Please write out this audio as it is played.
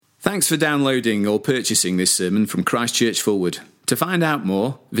Thanks for downloading or purchasing this sermon from Christ Church Fulwood. To find out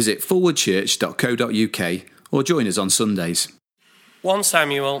more, visit fulwoodchurch.co.uk or join us on Sundays. 1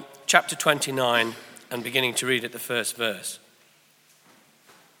 Samuel chapter 29 and beginning to read at the first verse.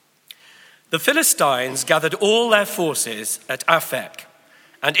 The Philistines gathered all their forces at Aphek,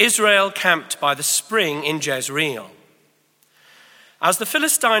 and Israel camped by the spring in Jezreel. As the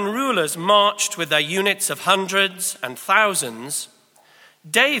Philistine rulers marched with their units of hundreds and thousands,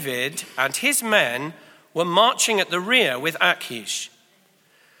 David and his men were marching at the rear with Achish.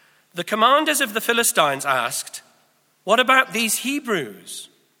 The commanders of the Philistines asked, "What about these Hebrews?"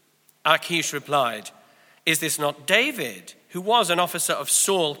 Achish replied, "Is this not David, who was an officer of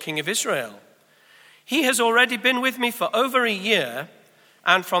Saul, king of Israel? He has already been with me for over a year,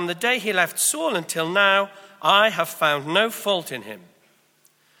 and from the day he left Saul until now, I have found no fault in him."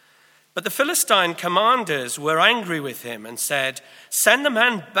 But the Philistine commanders were angry with him and said, "Send the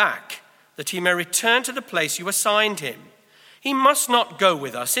man back, that he may return to the place you assigned him. He must not go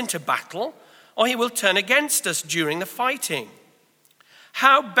with us into battle, or he will turn against us during the fighting.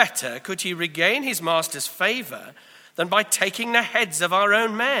 How better could he regain his master's favor than by taking the heads of our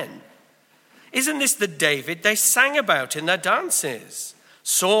own men? Isn't this the David they sang about in their dances?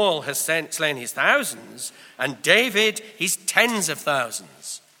 Saul has slain his thousands, and David his tens of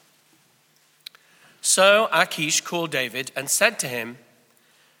thousands." So Achish called David and said to him,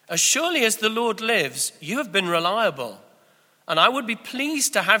 "As surely as the Lord lives, you have been reliable, and I would be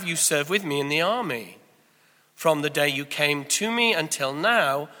pleased to have you serve with me in the army. From the day you came to me until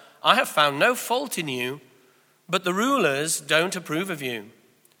now, I have found no fault in you, but the rulers don't approve of you.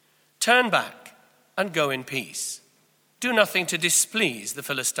 Turn back and go in peace. Do nothing to displease the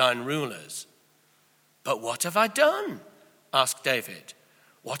Philistine rulers." "But what have I done?" asked David.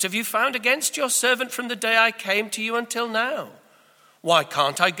 "What have you found against your servant from the day I came to you until now? Why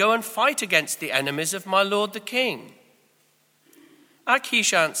can't I go and fight against the enemies of my lord the king?"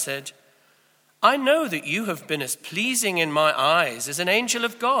 Achish answered, "I know that you have been as pleasing in my eyes as an angel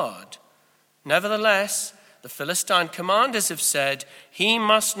of God. Nevertheless, the Philistine commanders have said, 'He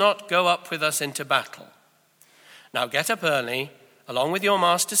must not go up with us into battle.' Now get up early, along with your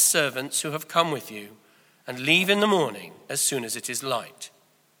master's servants who have come with you, and leave in the morning as soon as it is light."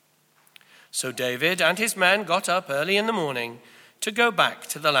 So David and his men got up early in the morning to go back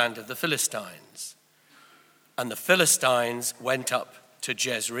to the land of the Philistines. And the Philistines went up to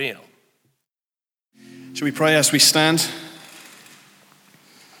Jezreel. Shall we pray as we stand?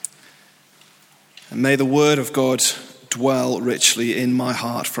 And may the word of God dwell richly in my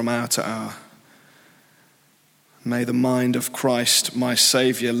heart from hour to hour. May the mind of Christ, my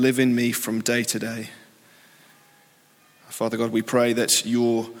Saviour, live in me from day to day. Father God, we pray that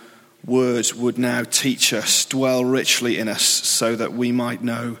your word would now teach us, dwell richly in us, so that we might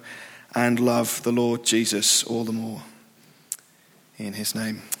know and love the Lord Jesus all the more. In his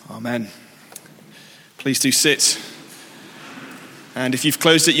name, amen. Please do sit. And if you've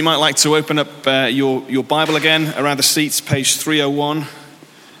closed it, you might like to open up your Bible again around the seats, page 301,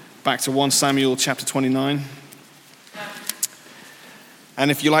 back to 1 Samuel chapter 29.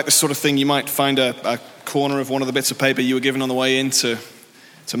 And if you like this sort of thing, you might find a corner of one of the bits of paper you were given on the way in to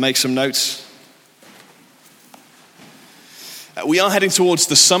make some notes. We are heading towards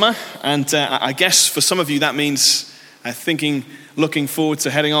the summer, and I guess for some of you that means looking forward to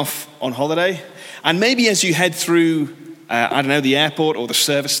heading off on holiday. And maybe as you head through, the airport or the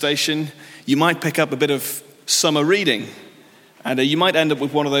service station, you might pick up a bit of summer reading. And you might end up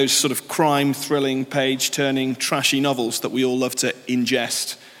with one of those sort of crime, thrilling, page-turning, trashy novels that we all love to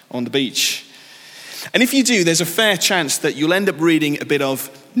ingest on the beach. And if you do, there's a fair chance that you'll end up reading a bit of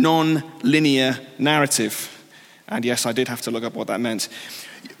non-linear narrative. And yes, I did have to look up what that meant.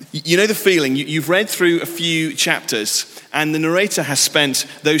 You know the feeling. You've read through a few chapters, and the narrator has spent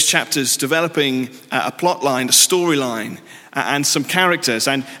those chapters developing a plot line, a storyline, and some characters,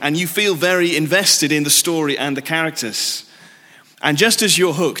 and you feel very invested in the story and the characters. And just as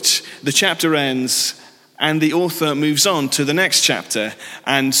you're hooked, the chapter ends, and the author moves on to the next chapter,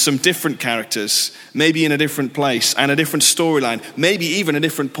 and some different characters, maybe in a different place, and a different storyline, maybe even a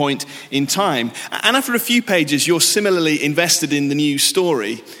different point in time. And after a few pages, you're similarly invested in the new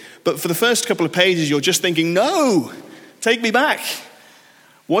story. But for the first couple of pages, you're just thinking, no, take me back.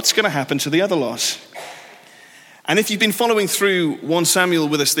 What's going to happen to the other lot? And if you've been following through 1 Samuel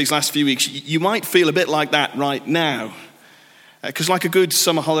with us these last few weeks, you might feel a bit like that right now. Because like a good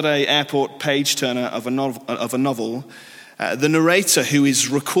summer holiday airport page-turner of a novel, the narrator who is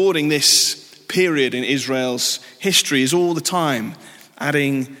recording this period in Israel's history is all the time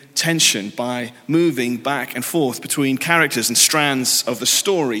adding tension by moving back and forth between characters and strands of the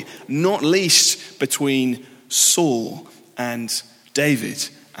story, not least between Saul and David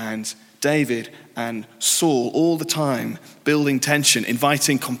and Saul, all the time building tension,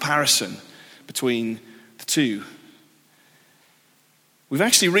 inviting comparison between the two. We've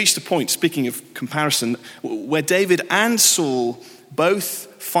actually reached a point, speaking of comparison, where David and Saul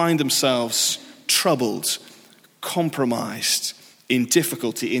both find themselves troubled, compromised, in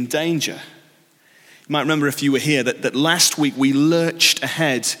difficulty, in danger. You might remember, if you were here, that last week we lurched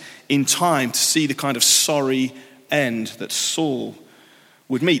ahead in time to see the kind of sorry end that Saul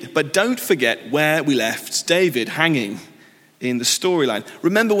would meet. But don't forget where we left David hanging in the storyline.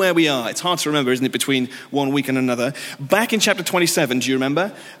 Remember where we are. It's hard to remember, isn't it, between one week and another. Back in chapter 27, do you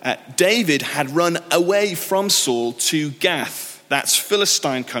remember? David had run away from Saul to Gath. That's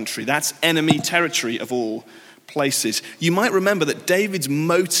Philistine country. That's enemy territory of all places. You might remember that David's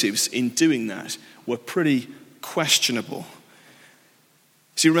motives in doing that were pretty questionable.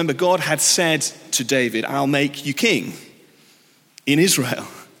 So you remember, God had said to David, I'll make you king in Israel.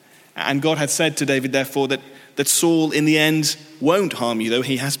 And God had said to David, therefore, that Saul in the end won't harm you, though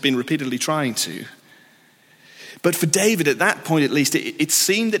he has been repeatedly trying to. But for David, at that point at least, it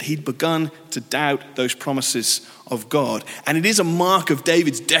seemed that he'd begun to doubt those promises of God. And it is a mark of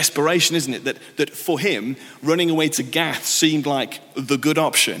David's desperation, isn't it? That for him, running away to Gath seemed like the good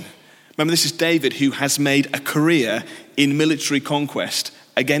option. Remember, this is David who has made a career in military conquest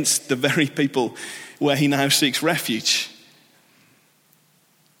against the very people where he now seeks refuge.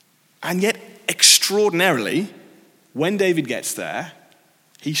 And yet, extraordinarily, when David gets there,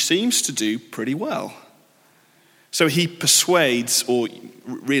 he seems to do pretty well. So he persuades, or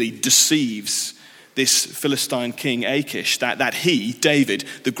really deceives, this Philistine king Achish that he, David,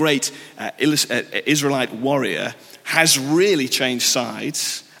 the great Israelite warrior, has really changed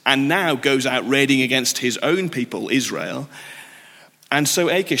sides and now goes out raiding against his own people, Israel. And so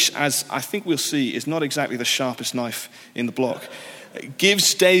Achish, as I think we'll see, is not exactly the sharpest knife in the block.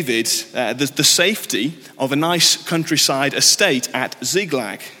 Gives David the safety of a nice countryside estate at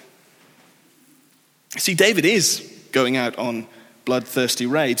Ziklag. See, David is going out on bloodthirsty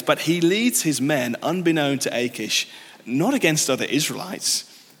raids, but he leads his men, unbeknown to Achish, not against other Israelites,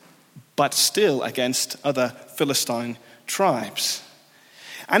 but still against other Philistine tribes.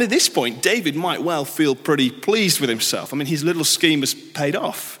 And at this point, David might well feel pretty pleased with himself. I mean, his little scheme has paid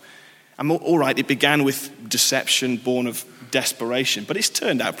off. And all right, it began with deception born of desperation, but it's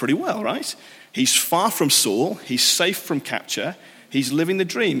turned out pretty well, right? He's far from Saul, he's safe from capture, he's living the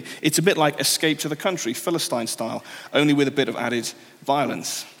dream. It's a bit like Escape to the Country, Philistine style, only with a bit of added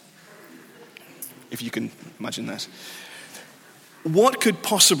violence, if you can imagine that. What could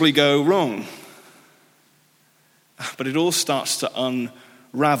possibly go wrong? But it all starts to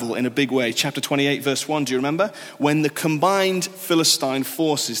unravel in a big way. Chapter 28, verse 1, do you remember? When the combined Philistine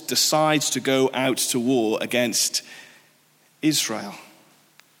forces decides to go out to war against Israel.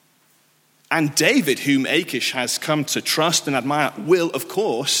 And David, whom Achish has come to trust and admire, will, of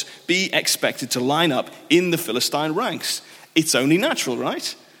course, be expected to line up in the Philistine ranks. It's only natural,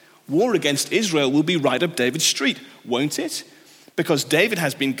 right? War against Israel will be right up David's street, won't it? Because David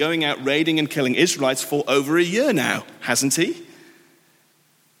has been going out raiding and killing Israelites for over a year now, hasn't he?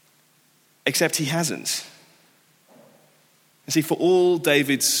 Except he hasn't. You see, for all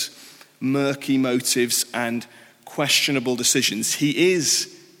David's murky motives and questionable decisions, he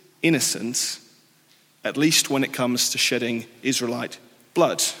is innocent, at least when it comes to shedding Israelite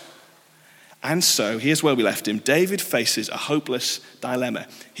blood. And so, here's where we left him. David faces a hopeless dilemma.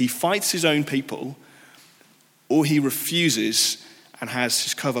 He fights his own people, or he refuses and has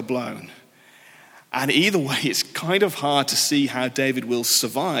his cover blown. And either way, it's kind of hard to see how David will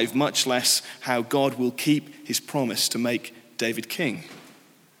survive, much less how God will keep his promise to make David king.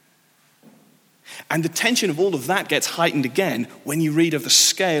 And the tension of all of that gets heightened again when you read of the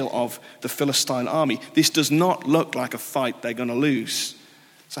scale of the Philistine army. This does not look like a fight they're going to lose.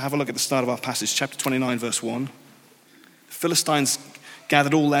 So have a look at the start of our passage, chapter 29, verse 1. The Philistines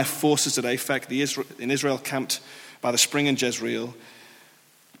gathered all their forces at Aphek, in Israel camped by the spring in Jezreel.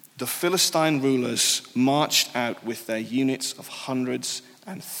 The Philistine rulers marched out with their units of hundreds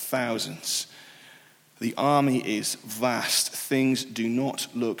and thousands. The army is vast. Things do not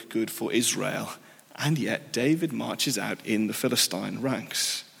look good for Israel. And yet David marches out in the Philistine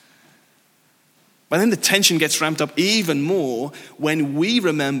ranks. But then the tension gets ramped up even more when we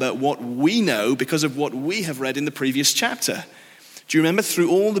remember what we know because of what we have read in the previous chapter. Do you remember,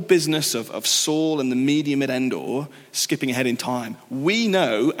 through all the business of Saul and the medium at Endor, skipping ahead in time, we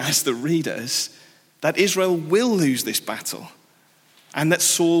know as the readers that Israel will lose this battle. and that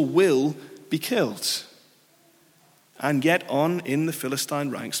Saul will be killed. And yet on in the Philistine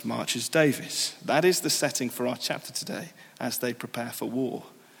ranks marches David. That is the setting for our chapter today as they prepare for war.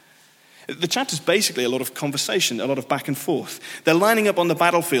 The chapter is basically a lot of conversation, a lot of back and forth. They're lining up on the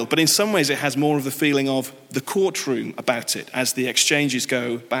battlefield, but in some ways it has more of the feeling of the courtroom about it as the exchanges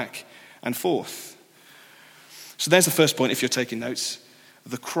go back and forth. So there's the first point if you're taking notes.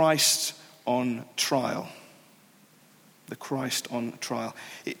 The Christ on trial. The Christ on trial.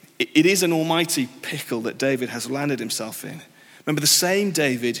 It is an almighty pickle that David has landed himself in. Remember, the same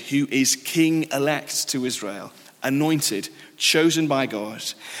David who is king-elect to Israel, anointed, chosen by God.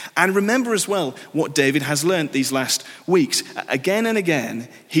 And remember as well what David has learned these last weeks. Again and again,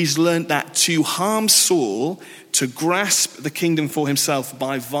 he's learned that to harm Saul, to grasp the kingdom for himself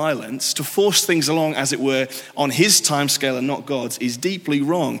by violence, to force things along, as it were, on his timescale and not God's, is deeply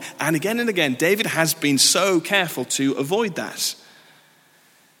wrong. And again, David has been so careful to avoid that.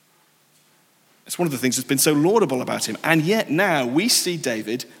 It's one of the things that's been so laudable about him. And yet now we see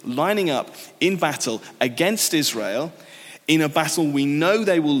David lining up in battle against Israel, in a battle we know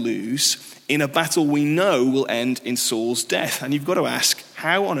they will lose, in a battle we know will end in Saul's death. And you've got to ask,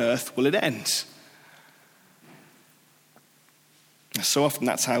 how on earth will it end? So often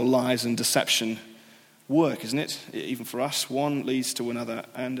that's how lies and deception work, isn't it? Even for us, one leads to another,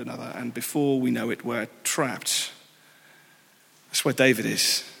 and before we know it, we're trapped. That's where David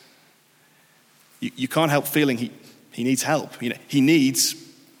is. You can't help feeling he needs help. He needs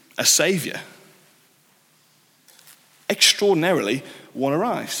a savior. Extraordinarily, one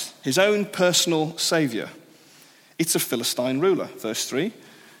arrives. His own personal savior. It's a Philistine ruler. Verse 3.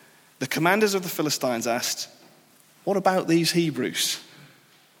 The commanders of the Philistines asked, what about these Hebrews?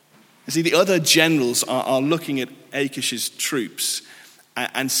 You see, the other generals are looking at Achish's troops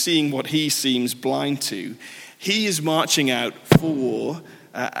and seeing what he seems blind to. He is marching out for war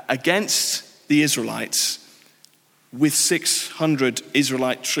against the Israelites with 600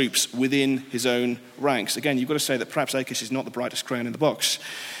 Israelite troops within his own ranks. Again, you've got to say that perhaps Achish is not the brightest crayon in the box.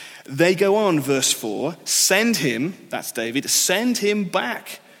 They go on, verse 4, send him, that's David, send him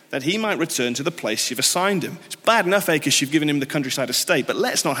back that he might return to the place you've assigned him. It's bad enough, Achish, you've given him the countryside estate, but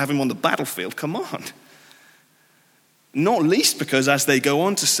let's not have him on the battlefield, come on. Not least because, as they go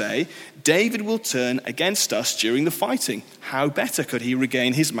on to say, David will turn against us during the fighting. How better could he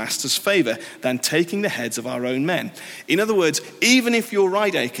regain his master's favor than taking the heads of our own men? In other words, even if you're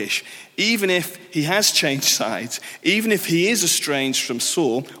right, Achish, even if he has changed sides, even if he is estranged from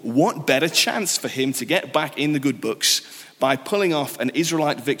Saul, what better chance for him to get back in the good books by pulling off an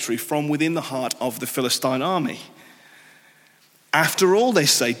Israelite victory from within the heart of the Philistine army? After all, they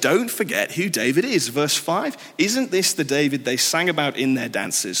say, don't forget who David is. Verse 5, isn't this the David they sang about in their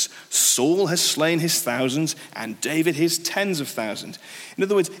dances? Saul has slain his thousands and David his tens of thousands. In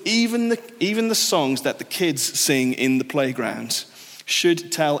other words, even the songs that the kids sing in the playground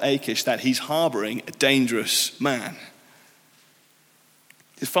should tell Achish that he's harboring a dangerous man.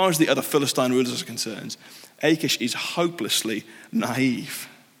 As far as the other Philistine rulers are concerned, Achish is hopelessly naive.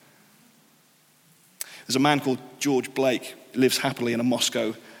 There's a man called George Blake, lives happily in a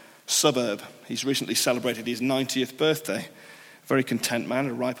Moscow suburb. He's recently celebrated his 90th birthday. Very content man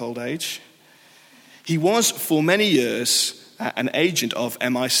at a ripe old age. He was for many years an agent of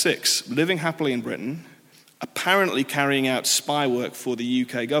MI6, living happily in Britain, apparently carrying out spy work for the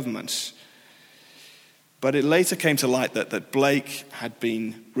UK government. But it later came to light that Blake had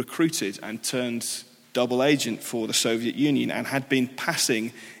been recruited and turned double agent for the Soviet Union and had been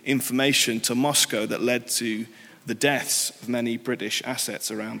passing information to Moscow that led to the deaths of many British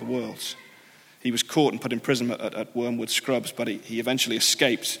assets around the world. He was caught and put in prison at Wormwood Scrubs, but he eventually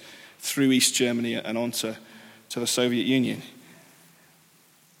escaped through East Germany and onto the Soviet Union.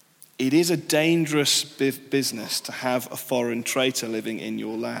 It is a dangerous business to have a foreign traitor living in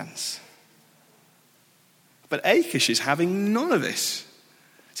your lands. But Achish is having none of this.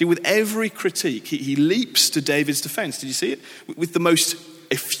 See, with every critique, he leaps to David's defense. Did you see it? With the most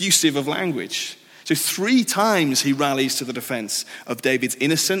effusive of language. So 3 times he rallies to the defense of David's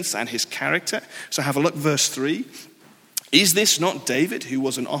innocence and his character. So have a look, verse 3. Is this not David, who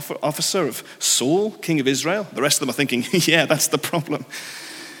was an officer of Saul, king of Israel? The rest of them are thinking, yeah, that's the problem.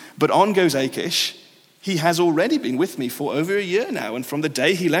 But on goes Achish. He has already been with me for over a year now, and from the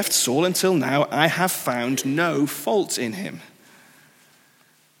day he left Saul until now, I have found no fault in him.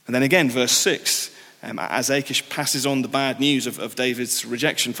 And then again, verse 6, as Achish passes on the bad news of David's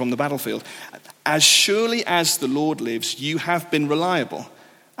rejection from the battlefield. As surely as the Lord lives, you have been reliable,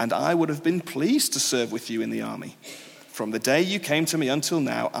 and I would have been pleased to serve with you in the army. From the day you came to me until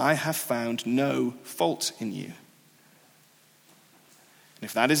now, I have found no fault in you. And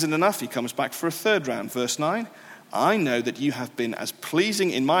if that isn't enough, he comes back for a third round. Verse 9, I know that you have been as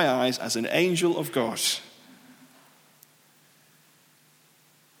pleasing in my eyes as an angel of God.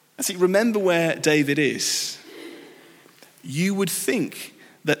 And see, remember where David is. You would think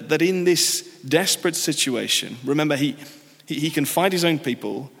that in this desperate situation, remember he can fight his own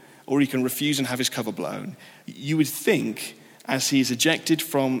people or he can refuse and have his cover blown. You would think as he is ejected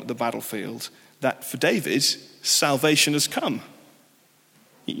from the battlefield that for David, salvation has come.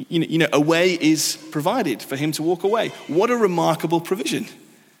 You know, a way is provided for him to walk away. What a remarkable provision.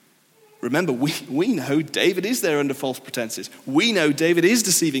 Remember, we know David is there under false pretenses. We know David is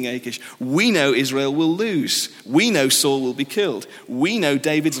deceiving Achish. We know Israel will lose. We know Saul will be killed. We know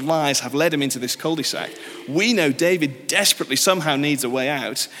David's lies have led him into this cul-de-sac. We know David desperately somehow needs a way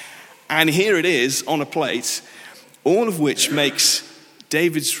out. And here it is on a plate, all of which makes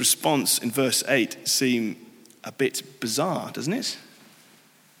David's response in verse 8 seem a bit bizarre, doesn't it?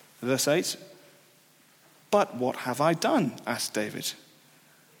 Verse 8, but what have I done? Asked David.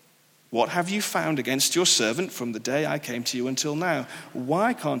 What have you found against your servant from the day I came to you until now?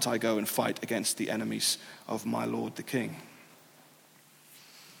 Why can't I go and fight against the enemies of my lord the king?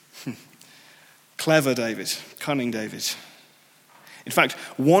 Clever David, cunning David. In fact,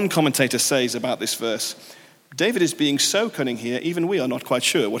 one commentator says about this verse, David is being so cunning here, even we are not quite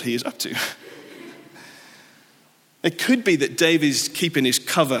sure what he is up to. It could be that David's keeping his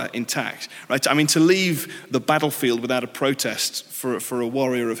cover intact, right? I mean, to leave the battlefield without a protest for a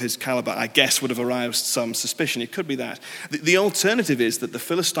warrior of his caliber, I guess, would have aroused some suspicion. It could be that. The alternative is that the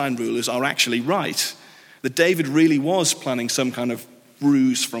Philistine rulers are actually right, that David really was planning some kind of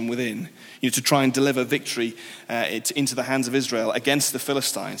ruse from within, to try and deliver victory into the hands of Israel against the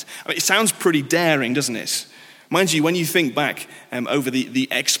Philistines. I mean, it sounds pretty daring, doesn't it? Mind you, when you think back over the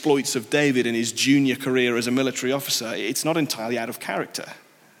exploits of David in his junior career as a military officer, it's not entirely out of character.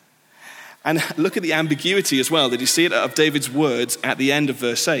 And look at the ambiguity as well. Did you see it of David's words at the end of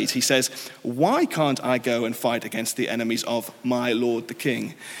verse 8? He says, why can't I go and fight against the enemies of my lord the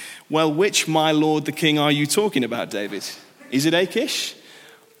king? Well, which my lord the king are you talking about, David? Is it Achish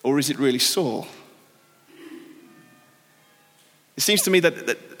or is it really Saul? It seems to me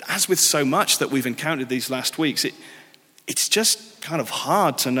that as with so much that we've encountered these last weeks, it's just kind of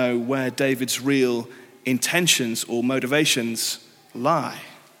hard to know where David's real intentions or motivations lie.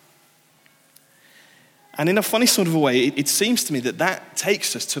 And in a funny sort of a way, it seems to me that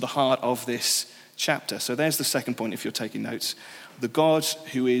takes us to the heart of this chapter. So there's the second point if you're taking notes. The God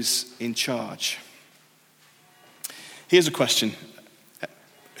who is in charge. Here's a question.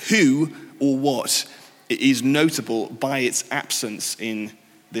 Who or what is notable by its absence in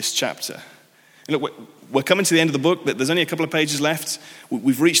this chapter? And look, we're coming to the end of the book. There's only a couple of pages left.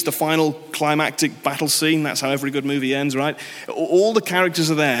 We've reached the final climactic battle scene. That's how every good movie ends, right? All the characters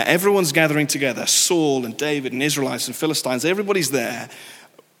are there. Everyone's gathering together. Saul and David and Israelites and Philistines. Everybody's there.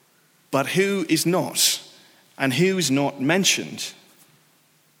 But who is not? And who is not mentioned?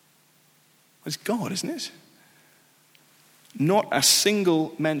 It's God, isn't it? Not a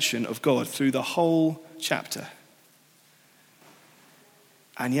single mention of God through the whole chapter.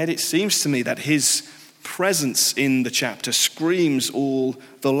 And yet it seems to me that his presence in the chapter screams all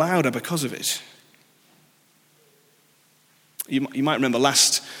the louder because of it. You might remember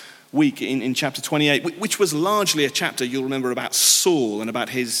last week in chapter 28, which was largely a chapter, you'll remember, about Saul and about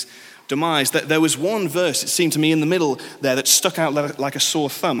his demise, that there was one verse, it seemed to me, in the middle there that stuck out like a sore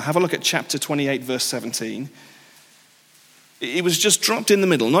thumb. Have a look at chapter 28, verse 17. It was just dropped in the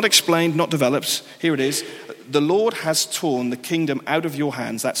middle, not explained, not developed. Here it is. The Lord has torn the kingdom out of your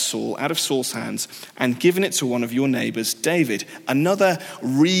hands, that's Saul, out of Saul's hands, and given it to one of your neighbors, David. Another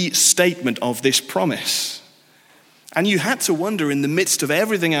restatement of this promise. And you had to wonder, in the midst of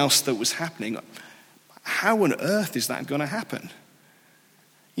everything else that was happening, how on earth is that going to happen?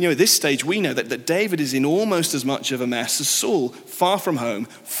 At this stage, we know that David is in almost as much of a mess as Saul, far from home,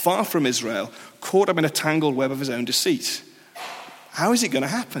 far from Israel, caught up in a tangled web of his own deceit. How is it going to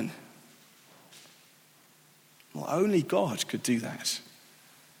happen? Well, only God could do that.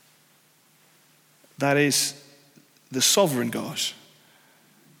 That is the sovereign God.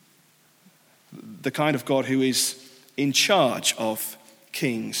 The kind of God who is in charge of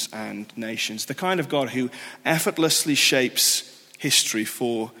kings and nations. The kind of God who effortlessly shapes history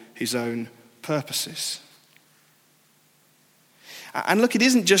for his own purposes. And look, it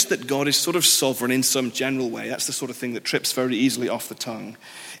isn't just that God is sort of sovereign in some general way. That's the sort of thing that trips very easily off the tongue.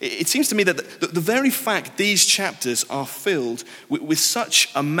 It seems to me that the very fact these chapters are filled with such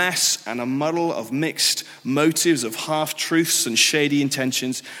a mess and a muddle of mixed motives, of half-truths and shady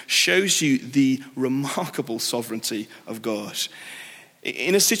intentions, shows you the remarkable sovereignty of God.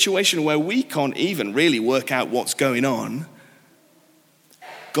 In a situation where we can't even really work out what's going on,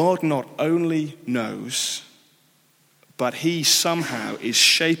 God not only knows, but he somehow is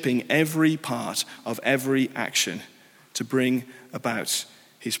shaping every part of every action to bring about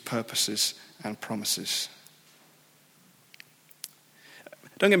his purposes and promises.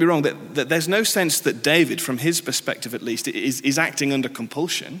 Don't get me wrong, that there's no sense that David, from his perspective at least, is acting under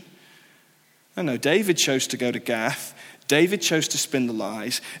compulsion. No, David chose to go to Gath. David chose to spin the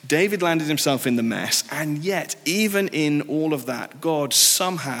lies. David landed himself in the mess. And yet, even in all of that, God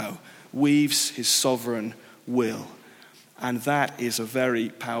somehow weaves his sovereign will. And that is a very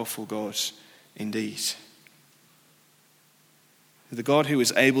powerful God indeed. The God who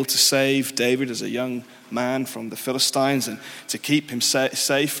is able to save David as a young man from the Philistines and to keep him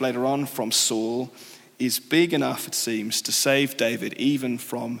safe later on from Saul is big enough, it seems, to save David even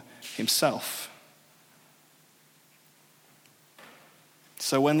from himself.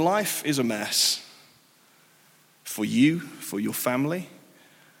 So when life is a mess for you, for your family,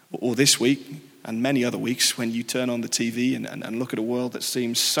 or this week and many other weeks when you turn on the TV and look at a world that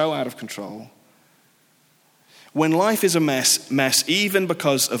seems so out of control, when life is a mess even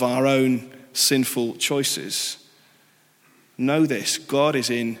because of our own sinful choices, know this: God is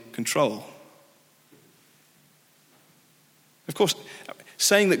in control. Of course,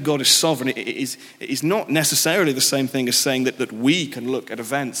 saying that God is sovereign is not necessarily the same thing as saying that we can look at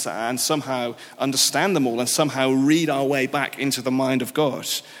events and somehow understand them all and somehow read our way back into the mind of God.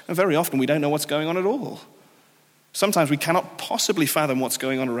 And very often we don't know what's going on at all. Sometimes we cannot possibly fathom what's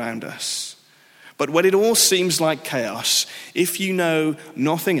going on around us. But when it all seems like chaos, if you know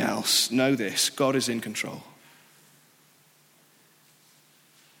nothing else, know this: God is in control.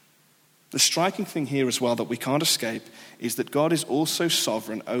 The striking thing here as well that we can't escape is that God is also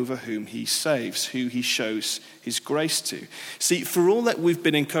sovereign over whom he saves, who he shows his grace to. See, for all that we've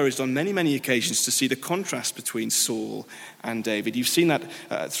been encouraged on many, many occasions to see the contrast between Saul and David, you've seen that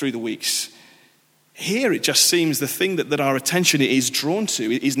through the weeks. Here it just seems the thing that our attention is drawn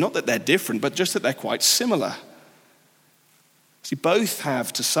to is not that they're different, but just that they're quite similar. See, both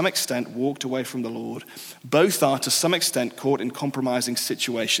have, to some extent, walked away from the Lord. Both are, to some extent, caught in compromising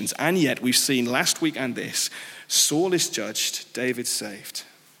situations. And yet, we've seen last week and this, Saul is judged, David saved.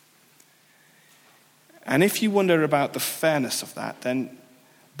 And if you wonder about the fairness of that, then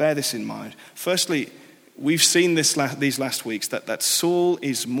bear this in mind. Firstly, we've seen these last weeks that Saul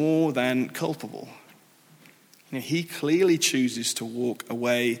is more than culpable. He clearly chooses to walk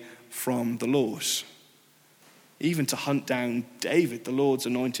away from the Lord, even to hunt down David, the Lord's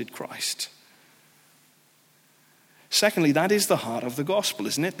anointed Christ. Secondly, that is the heart of the gospel,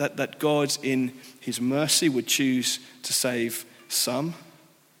 isn't it? That God in his mercy would choose to save some.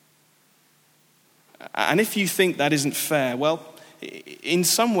 And if you think that isn't fair, well, in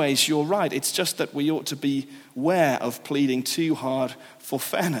some ways you're right. It's just that we ought to be aware of pleading too hard for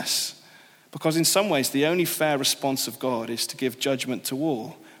fairness. Because in some ways the only fair response of God is to give judgment to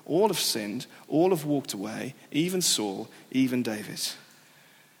all. All have sinned, all have walked away, even Saul, even David.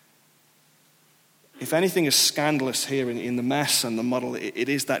 If anything is scandalous here in the mess and the muddle, it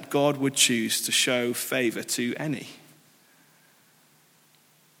is that God would choose to show favor to any.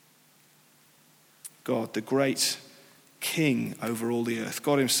 God, the great King over all the earth,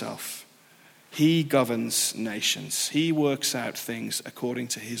 God himself, he governs nations. He works out things according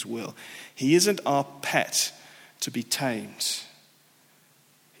to his will. He isn't our pet to be tamed.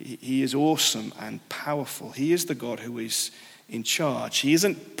 He is awesome and powerful. He is the God who is in charge. He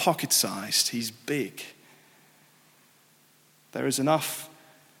isn't pocket-sized. He's big. There is enough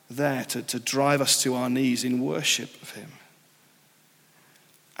there to drive us to our knees in worship of him.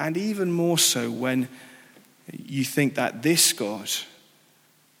 And even more so when you think that this God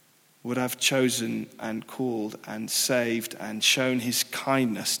would have chosen and called and saved and shown his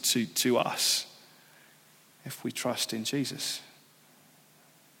kindness to us if we trust in Jesus.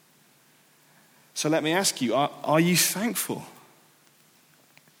 So let me ask you, are you thankful?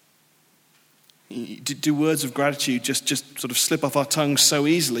 Do words of gratitude just sort of slip off our tongues so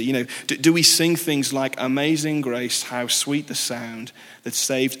easily? You know, do we sing things like "Amazing Grace, how sweet the sound that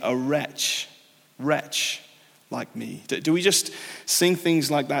saved a wretch like me"? Do we just sing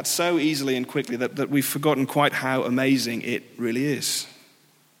things like that so easily and quickly that we've forgotten quite how amazing it really is?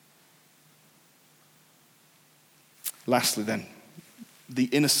 Lastly then, the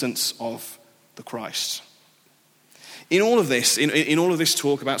innocence of the Christ. In all of this, in all of this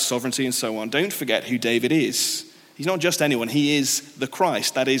talk about sovereignty and so on, don't forget who David is. He's not just anyone. He is the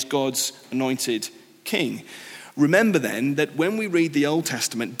Christ. That is God's anointed king. Remember then that when we read the Old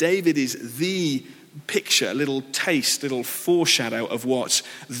Testament, David is the picture, a little taste, a little foreshadow of what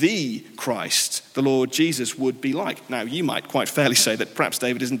the Christ, the Lord Jesus, would be like. Now, you might quite fairly say that perhaps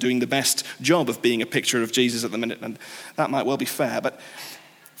David isn't doing the best job of being a picture of Jesus at the minute, and that might well be fair, but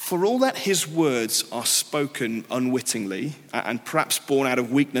for all that his words are spoken unwittingly and perhaps born out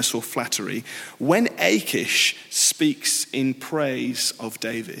of weakness or flattery, when Achish speaks in praise of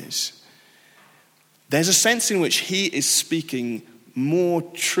David, there's a sense in which he is speaking more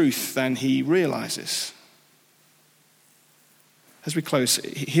truth than he realizes. As we close,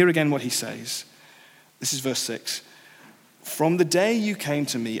 hear again what he says. This is verse 6. From the day you came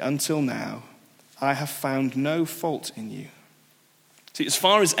to me until now, I have found no fault in you. See, as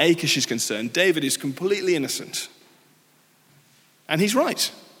far as Achish is concerned, David is completely innocent. And he's right.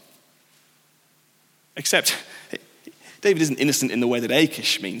 Except, David isn't innocent in the way that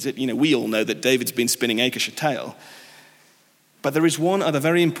Achish means it. We all know that David's been spinning Achish a tale. But there is one other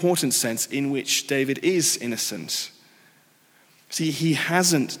very important sense in which David is innocent. See, he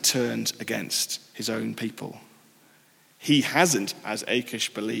hasn't turned against his own people. He hasn't, as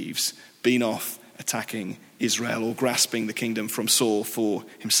Achish believes, been off attacking Israel or grasping the kingdom from Saul for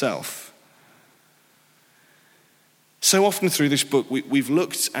himself. So often through this book, we've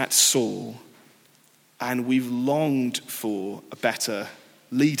looked at Saul and we've longed for a better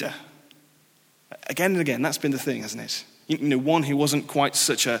leader. Again and again, that's been the thing, hasn't it? One who wasn't quite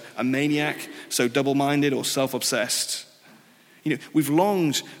such a maniac, so double-minded or self-obsessed. We've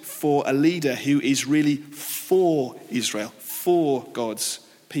longed for a leader who is really for Israel, for God's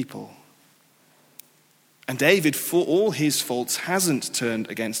people. And David, for all his faults, hasn't turned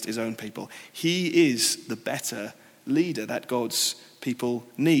against his own people. He is the better leader that God's people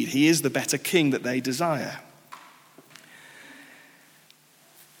need. He is the better king that they desire.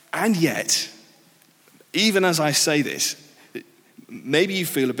 And yet, even as I say this, maybe you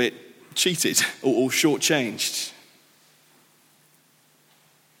feel a bit cheated or shortchanged.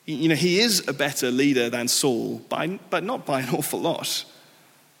 He is a better leader than Saul, but not by an awful lot.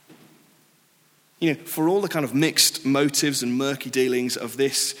 For all the kind of mixed motives and murky dealings of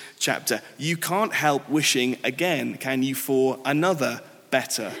this chapter, you can't help wishing again, can you, for another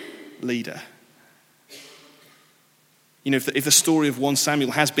better leader. If the story of 1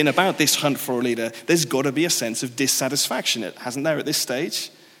 Samuel has been about this hunt for a leader, there's got to be a sense of dissatisfaction, hasn't there, at this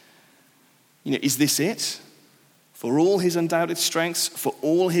stage? Is this it? For all his undoubted strengths, for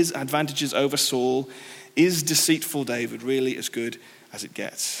all his advantages over Saul, is deceitful David really as good as it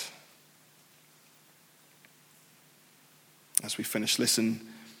gets? As we finish, listen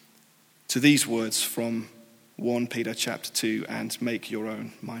to these words from 1 Peter chapter 2 and make your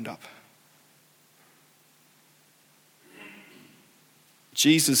own mind up.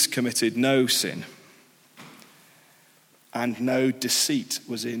 Jesus committed no sin, and no deceit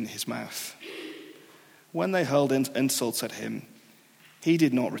was in his mouth. When they hurled insults at him, he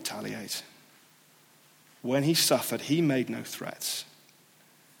did not retaliate. When he suffered, he made no threats.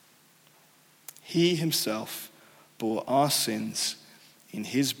 He himself bore our sins in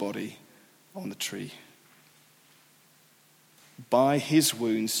his body on the tree. By his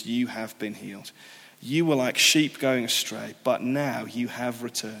wounds you have been healed. You were like sheep going astray, but now you have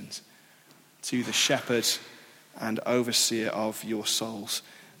returned to the shepherd and overseer of your souls.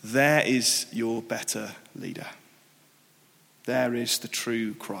 There is your better leader. There is the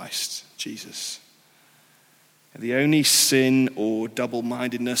true Christ, Jesus. The only sin or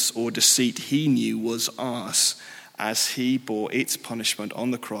double-mindedness or deceit he knew was ours, as he bore its punishment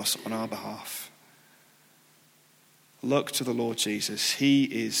on the cross on our behalf. Look to the Lord Jesus. He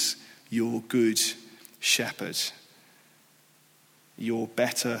is your good shepherd, your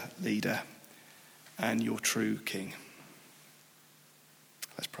better leader, and your true king.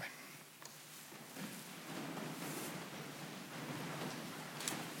 Let's pray.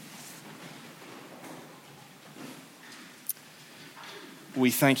 We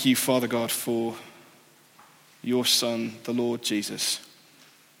thank you, Father God, for your Son, the Lord Jesus,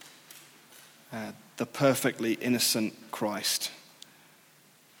 the perfectly innocent Christ,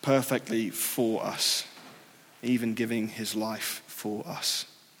 perfectly for us, even giving his life for us.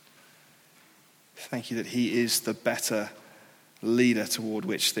 Thank you that he is the better leader toward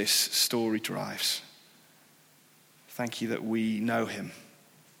which this story drives. Thank you that we know him.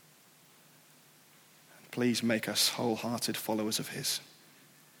 Please make us wholehearted followers of his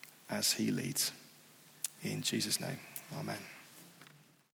as he leads. In Jesus' name, amen.